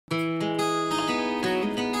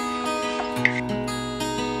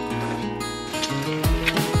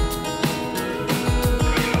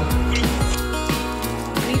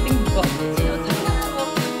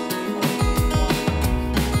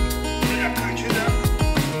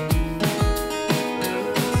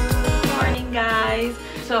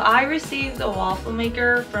So I received a waffle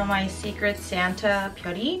maker from my Secret Santa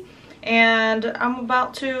별이, and I'm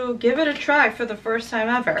about to give it a try for the first time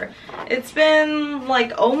ever. It's been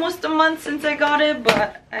like almost a month since I got it,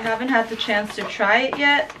 but I haven't had the chance to try it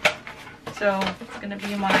yet. So it's gonna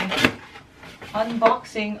be my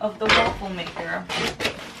unboxing of the waffle maker.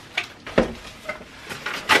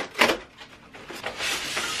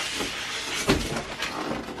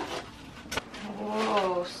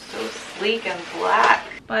 Whoa, so sleek and black.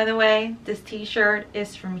 By the way, this t-shirt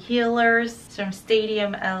is from Healers, it's from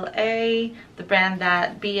Stadium LA, the brand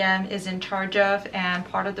that BM is in charge of, and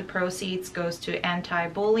part of the proceeds goes to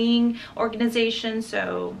anti-bullying organization,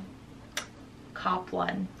 so cop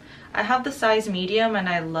one. I have the size medium and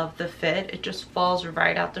I love the fit. It just falls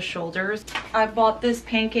right out the shoulders. I bought this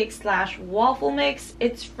pancake slash waffle mix.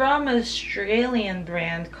 It's from an Australian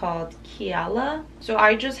brand called Kiala. So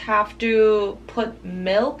I just have to put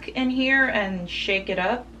milk in here and shake it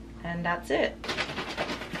up, and that's it.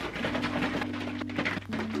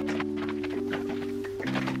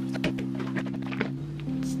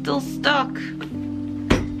 It's still stuck.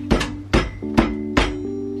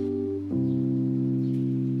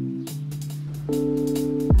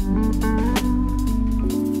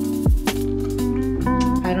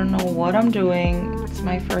 I don't know what I'm doing. It's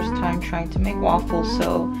my first time trying to make waffles,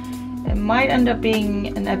 so it might end up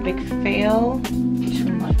being an epic fail.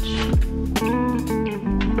 Too much.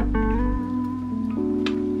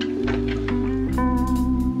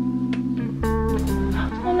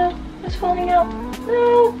 Oh no, it's falling out.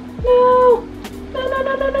 No, no, no, no,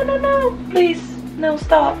 no, no, no, no, no. Please, no,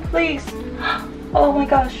 stop, please. Oh my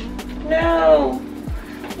gosh, no.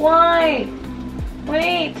 Why?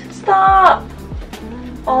 Wait, stop.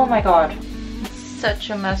 Oh my god,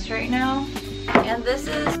 such a mess right now. And this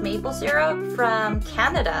is maple syrup from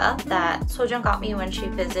Canada that Sojung got me when she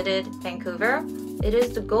visited Vancouver. It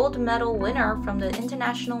is the gold medal winner from the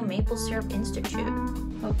International Maple Syrup Institute.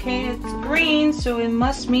 Okay, it's green, so it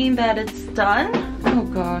must mean that it's done. Oh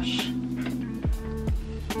gosh.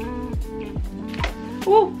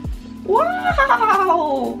 Whoa!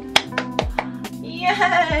 Wow!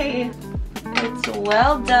 Yay! It's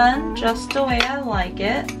well done, just the way I like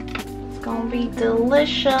it. It's gonna be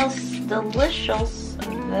delicious, delicious,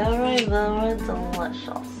 very, very delicious.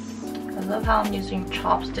 I love how I'm using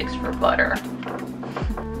chopsticks for butter.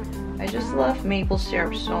 I just love maple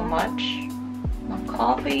syrup so much. My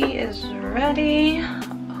coffee is ready.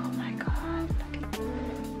 Oh my god.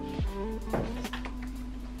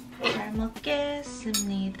 잘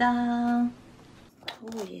먹겠습니다.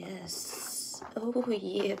 Oh yes. Oh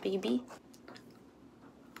yeah, baby.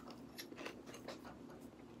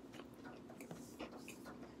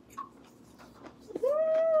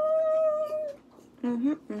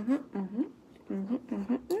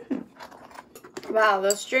 Wow, the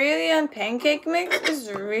Australian pancake mix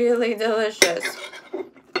is really delicious.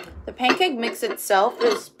 The pancake mix itself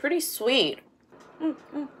is pretty sweet.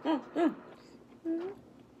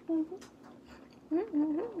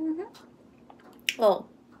 Oh,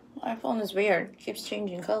 my phone is weird. It keeps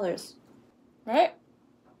changing colors. Right?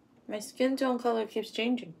 My skin tone color keeps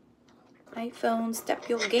changing. iPhone, step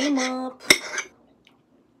your game up.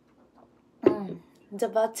 The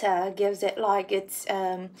butter gives it like its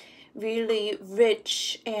really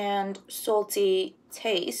rich and salty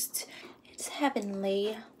taste. It's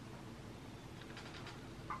heavenly.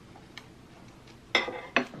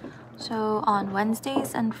 So on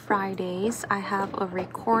Wednesdays and Fridays, I have a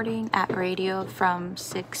recording at radio from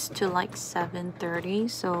 6 to like 7:30.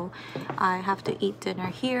 So I have to eat dinner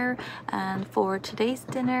here. And for today's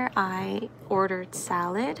dinner, I ordered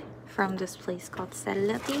salad from this place called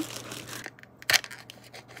Salati.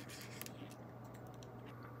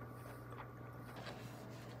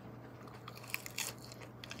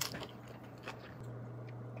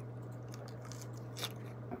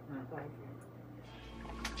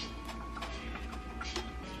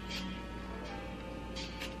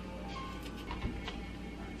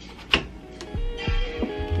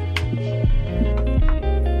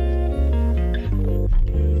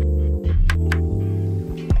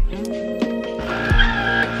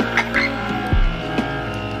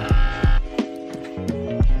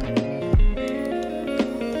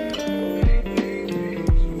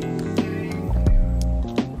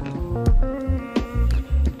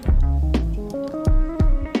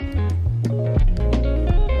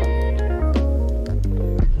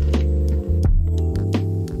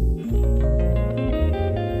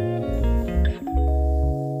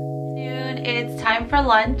 Time for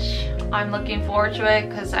lunch. I'm looking forward to it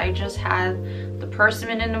because I just had the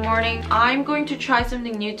persimmon in the morning. I'm going to try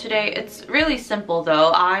something new today. It's really simple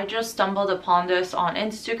though. I just stumbled upon this on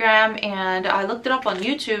Instagram and I looked it up on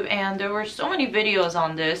YouTube and there were so many videos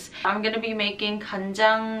on this. I'm gonna be making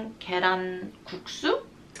간장 계란 국수.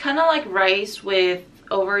 It's kind of like rice with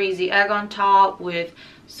over easy egg on top with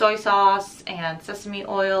soy sauce and sesame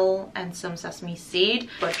oil and some sesame seed,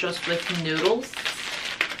 but just with noodles.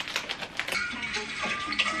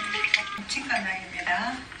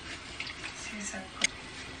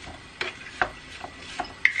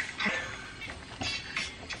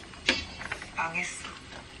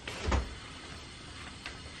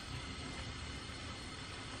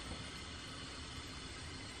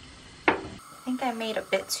 I think I made a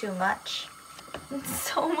bit too much.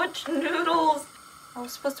 So much noodles! I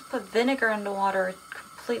was supposed to put vinegar in the water.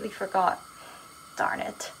 Completely forgot. Darn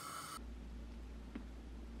it.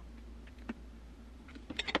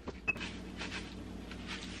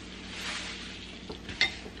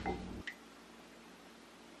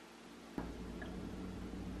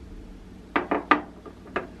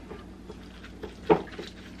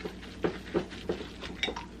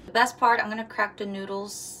 The best part, I'm gonna crack the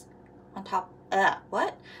noodles on top.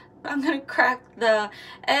 What? I'm gonna crack the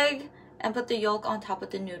egg and put the yolk on top of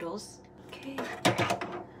the noodles. Okay,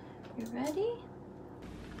 you ready?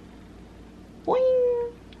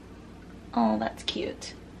 Boing! Oh, that's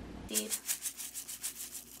cute.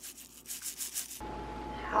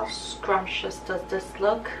 How scrumptious does this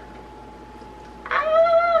look?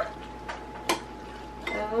 Ah!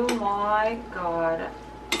 Oh my god.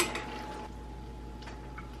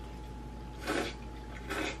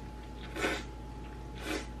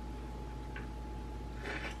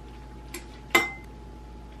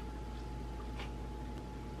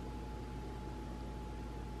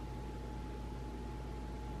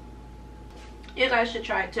 You guys should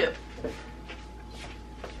try it too.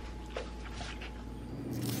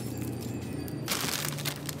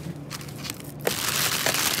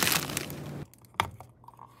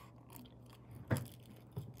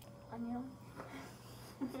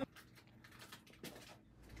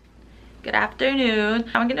 Good afternoon.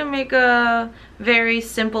 I'm gonna make a very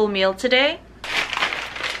simple meal today.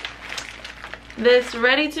 This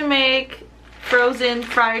ready-to-make frozen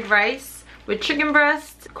fried rice with chicken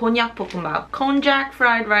breast, konjac 볶음밥, konjac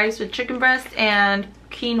fried rice with chicken breast, and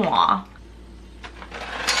quinoa.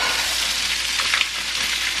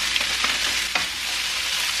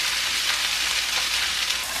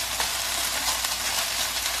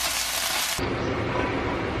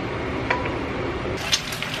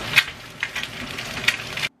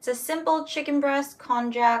 It's a simple chicken breast,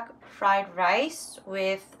 konjac fried rice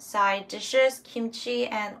with side dishes, kimchi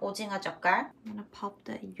and 오징어 젓갈. I'm gonna pop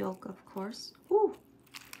the yolk, of course. Ooh,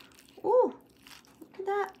 ooh, look at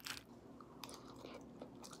that.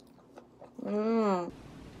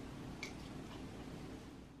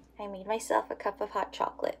 I made myself a cup of hot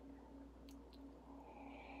chocolate.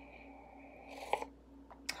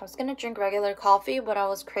 I was gonna drink regular coffee, but I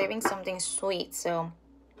was craving something sweet, so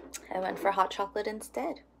I went for hot chocolate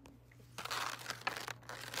instead.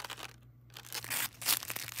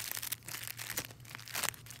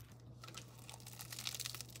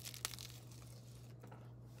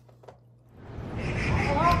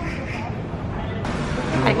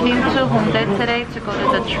 I came to Hongdae today to go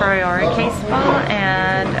to the Choryori Spa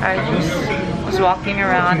and I just was walking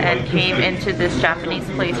around and came into this Japanese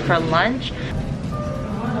place for lunch.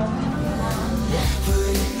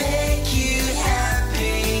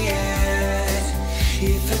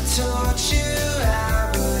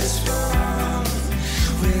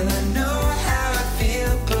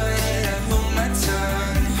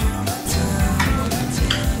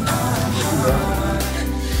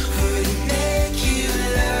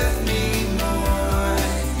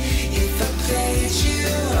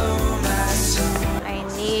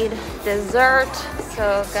 Dessert,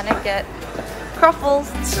 so gonna get truffles.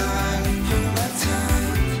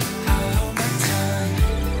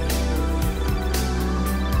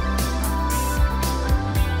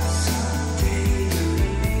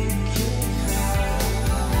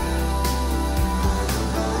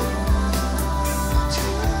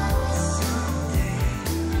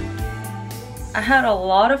 I had a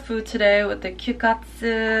lot of food today with the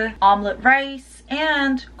gyukatsu, omelet rice,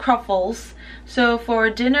 and truffles. So for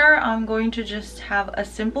dinner, I'm going to just have a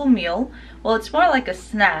simple meal. Well, it's more like a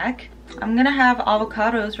snack. I'm gonna have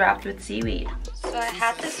avocados wrapped with seaweed. So I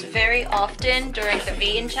had this very often during the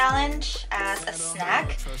vegan challenge as a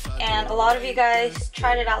snack, and a lot of you guys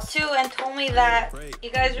tried it out too and told me that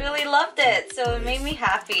you guys really loved it, so it made me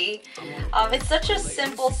happy. It's such a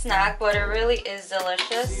simple snack, but it really is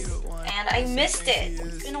delicious, and I missed it.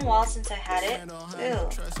 It's been a while since I had it. Ew,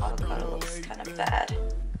 avocado looks kind of bad.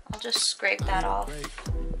 I'll just scrape that off.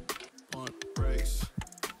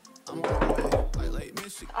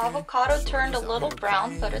 Avocado turned a little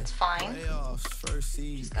brown, but it's fine.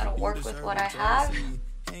 Just gotta work with what I have.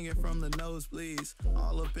 Hanging from the nosebleeds,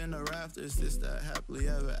 all up in the rafters. This that happily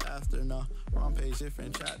ever after. No, wrong page,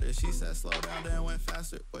 different chapter. She said slow down, then went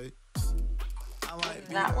faster. Wait,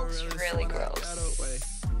 that looks really gross.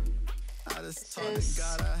 This is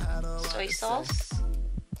soy sauce.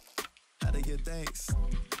 And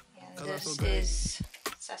this is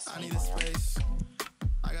sesame oil.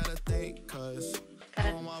 I gotta think, cause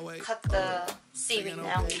gotta cut the seaweed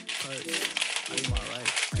now.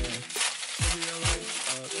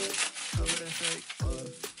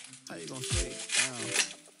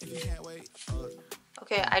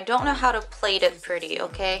 Okay, I don't know how to plate it pretty,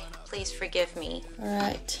 okay? Please forgive me.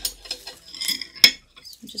 Alright.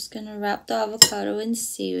 So I'm just gonna wrap the avocado in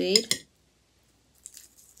seaweed.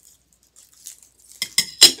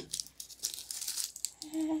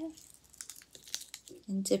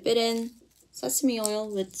 And dip it in sesame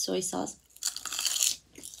oil with soy sauce.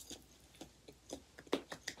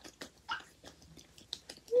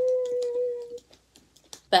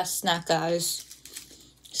 Best snack, guys.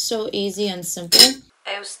 So easy and simple.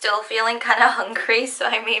 I was still feeling kind of hungry, so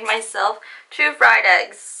I made myself 2 fried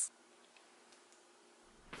eggs.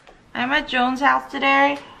 I'm at Joan's house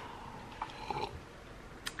today,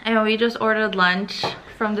 and we just ordered lunch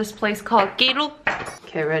from this place called Giro.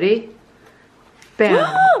 Okay, ready? Bam!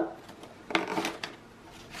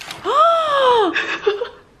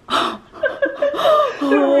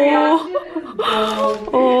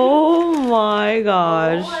 Oh my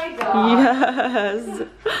gosh. Yes.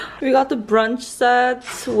 We got the brunch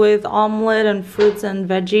sets with omelet and fruits and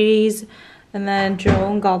veggies. And then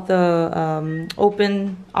Joan got the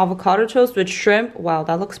open avocado toast with shrimp. Wow,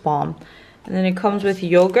 that looks bomb. And then it comes with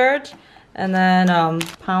yogurt and then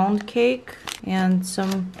pound cake and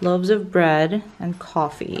some loaves of bread and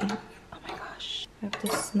coffee. Oh my gosh. I have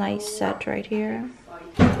this nice set right here.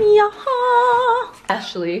 Yeah.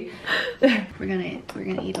 Ashley, we're gonna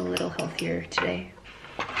eat a little healthier today.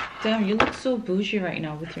 Damn, you look so bougie right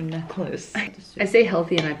now with your necklace. I say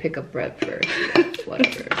healthy and I pick up bread first.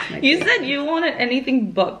 Whatever. You said you wanted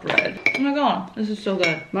anything but bread. Oh my god, this is so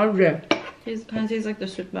good. My bread. It kind of tastes like the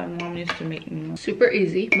soup my mom used to make me. Super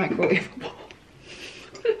easy, microwavable.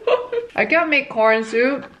 I can't make corn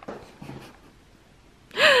soup.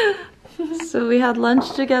 So we had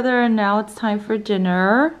lunch together and now it's time for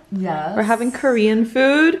dinner. Yes. We're having Korean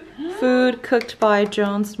food. Food cooked by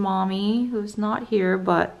Joan's mommy, who's not here,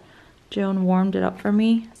 but Joan warmed it up for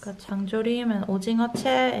me. Got 장조림 and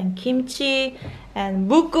오징어채 and kimchi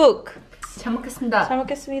and 묵국. 잘 먹겠습니다. 잘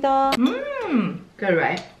먹겠습니다. Good,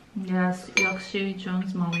 right? Yes, 역시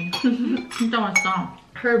Joan's mommy. 진짜 맛있다.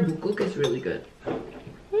 Her 묵국 is really good.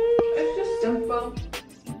 It's just simple.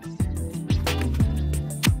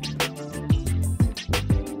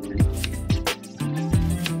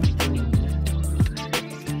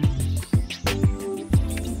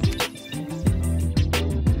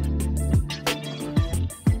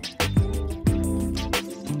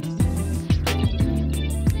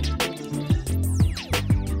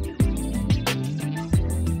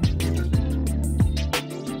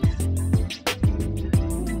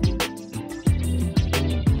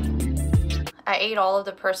 I ate all of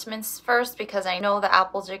the persimmons first because I know the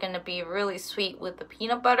apples are going to be really sweet with the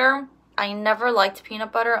peanut butter. I never liked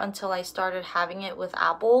peanut butter until I started having it with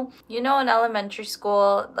apple. You know, in elementary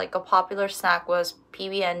school, like a popular snack was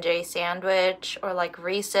PB&J sandwich or like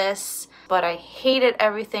Reese's, but I hated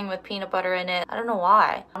everything with peanut butter in it. I don't know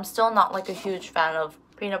why. I'm still not like a huge fan of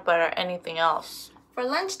peanut butter or anything else. For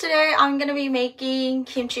lunch today, I'm gonna be making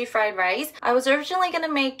kimchi fried rice. I was originally gonna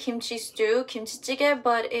make kimchi stew, kimchi jjigae,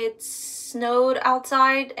 but it snowed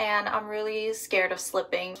outside and I'm really scared of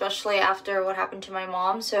slipping, especially after what happened to my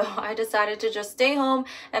mom. So I decided to just stay home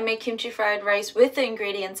and make kimchi fried rice with the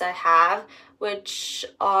ingredients I have, which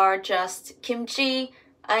are just kimchi,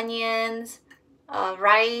 onions,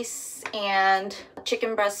 rice, and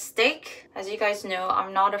chicken breast steak. As you guys know,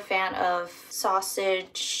 I'm not a fan of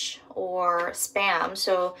sausage or spam,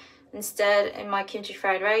 so instead in my kimchi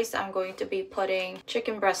fried rice I'm going to be putting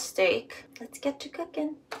chicken breast steak. Let's get to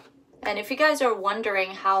cooking. And if you guys are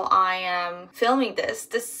wondering how I am filming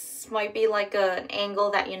this might be like an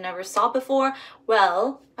angle that you never saw before.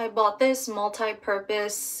 Well, I bought this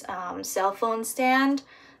multi-purpose cell phone stand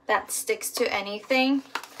that sticks to anything.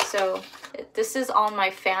 So this is on my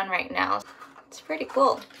fan right now. It's pretty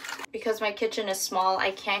cool. Because my kitchen is small,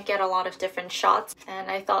 I can't get a lot of different shots, and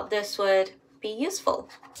I thought this would be useful.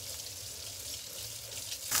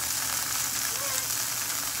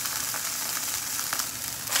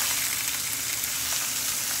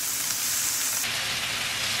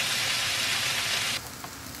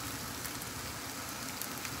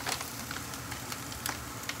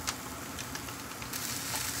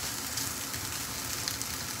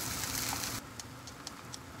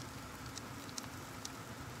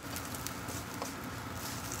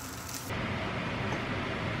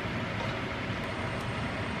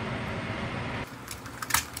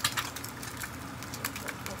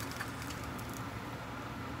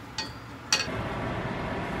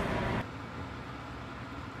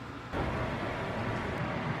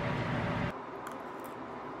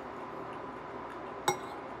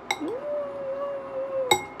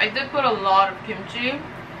 I did put a lot of kimchi,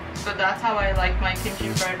 but that's how I like my kimchi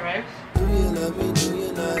fried rice. Do you love me, do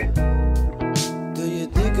you not? Do you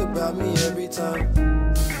think about me every time?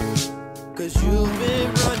 Cause you've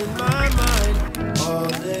been running my mind all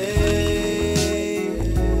day.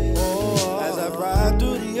 Oh, as I ride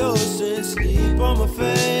through the ocean, sleep on my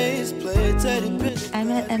face, play teddy bear. I'm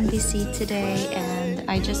at MBC today and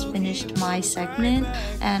I just finished my segment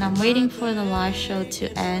and I'm waiting for the live show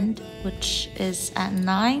to end, which is at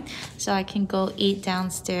 9, so I can go eat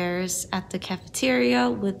downstairs at the cafeteria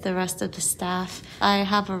with the rest of the staff. I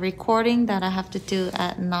have a recording that I have to do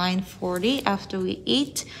at 9:40 after we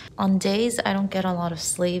eat. On days I don't get a lot of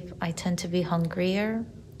sleep, I tend to be hungrier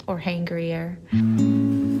or hangrier.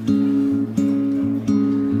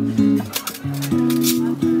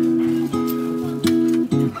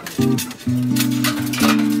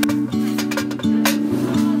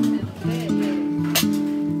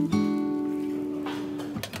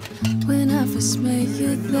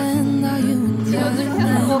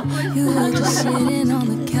 You were just sitting on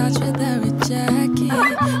the couch without a jacket.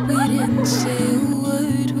 We didn't say a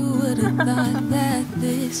word. Who would have thought that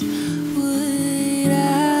this would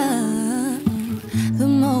happen? The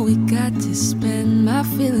more we got to spend, my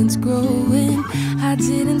feelings growing. I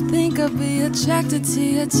didn't think I'd be attracted to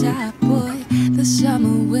your type, boy. The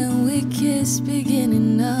summer when we kissed,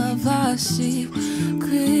 beginning of our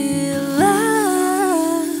secret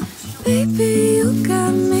love. Baby, you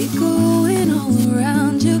got me going all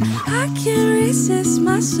around you. I can't resist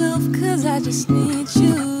myself cause I just need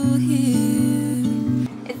you here.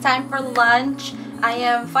 It's time for lunch. I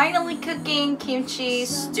am finally cooking kimchi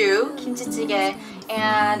stew, kimchi jjigae,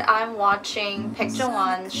 and I'm watching Baek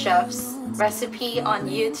Jong-won chef's recipe on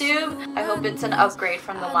YouTube. I hope it's an upgrade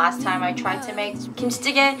from the last time I tried to make kimchi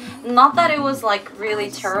jjigae. Not that it was like really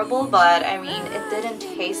terrible, but I mean it didn't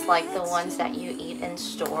taste like the ones that you eat in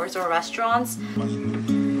stores or restaurants.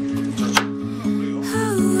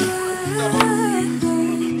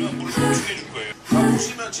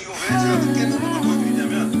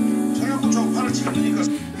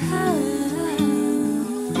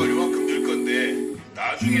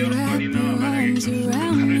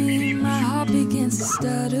 My heart begins to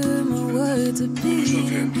stutter, my words are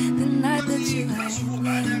beating. The night that you had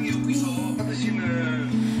left me,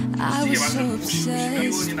 I was so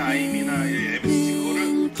obsessed, thinking.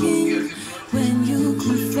 When you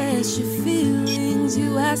confess your feelings,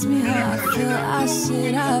 you ask me how I feel. I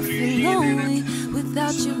said I feel lonely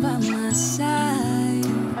without you by my side.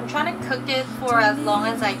 I'm trying to cook it for as long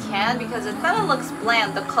as I can because it kind of looks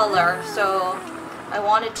bland, the color, so I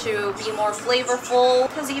want it to be more flavorful.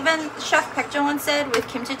 Because even Chef Baek Jong-won said with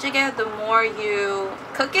kimchi jjigae, the more you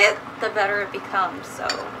cook it, the better it becomes. So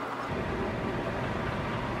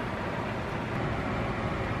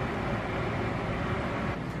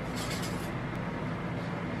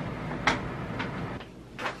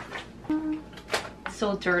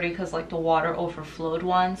so dirty because like the water overflowed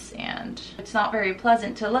once and it's not very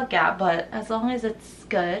pleasant to look at, but as long as it's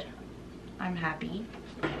good, I'm happy.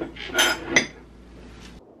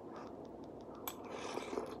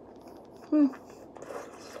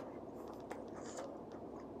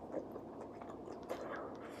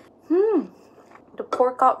 The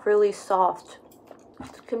pork got really soft.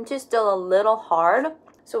 The kimchi is still a little hard.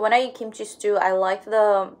 So when I eat kimchi stew, I like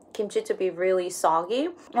the kimchi to be really soggy.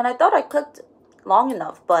 And I thought I cooked long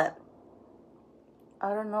enough, but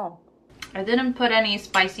I don't know. I didn't put any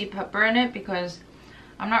spicy pepper in it because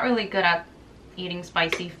I'm not really good at eating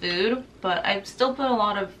spicy food, but I still put a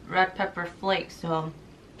lot of red pepper flakes, so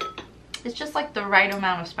It's just like the right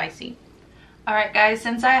amount of spicy. Alright guys,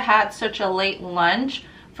 since I had such a late lunch,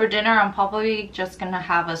 for dinner I'm probably just gonna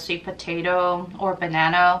have a sweet potato or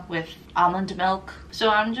banana with almond milk. So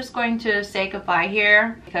I'm just going to say goodbye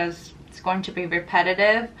here because it's going to be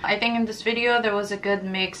repetitive. I think in this video there was a good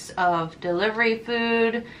mix of delivery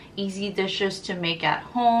food, easy dishes to make at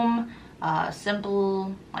home,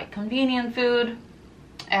 simple like convenient food,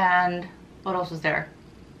 and what else was there?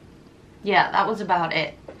 Yeah, that was about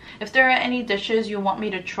it. If there are any dishes you want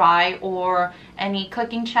me to try or any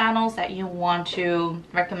cooking channels that you want to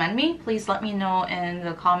recommend me, please let me know in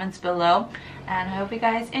the comments below. And I hope you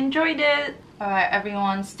guys enjoyed it. Alright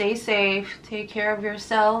everyone, stay safe, take care of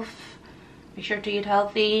yourself, be sure to eat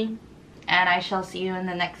healthy, and I shall see you in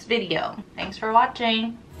the next video. Thanks for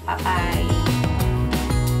watching. Bye bye.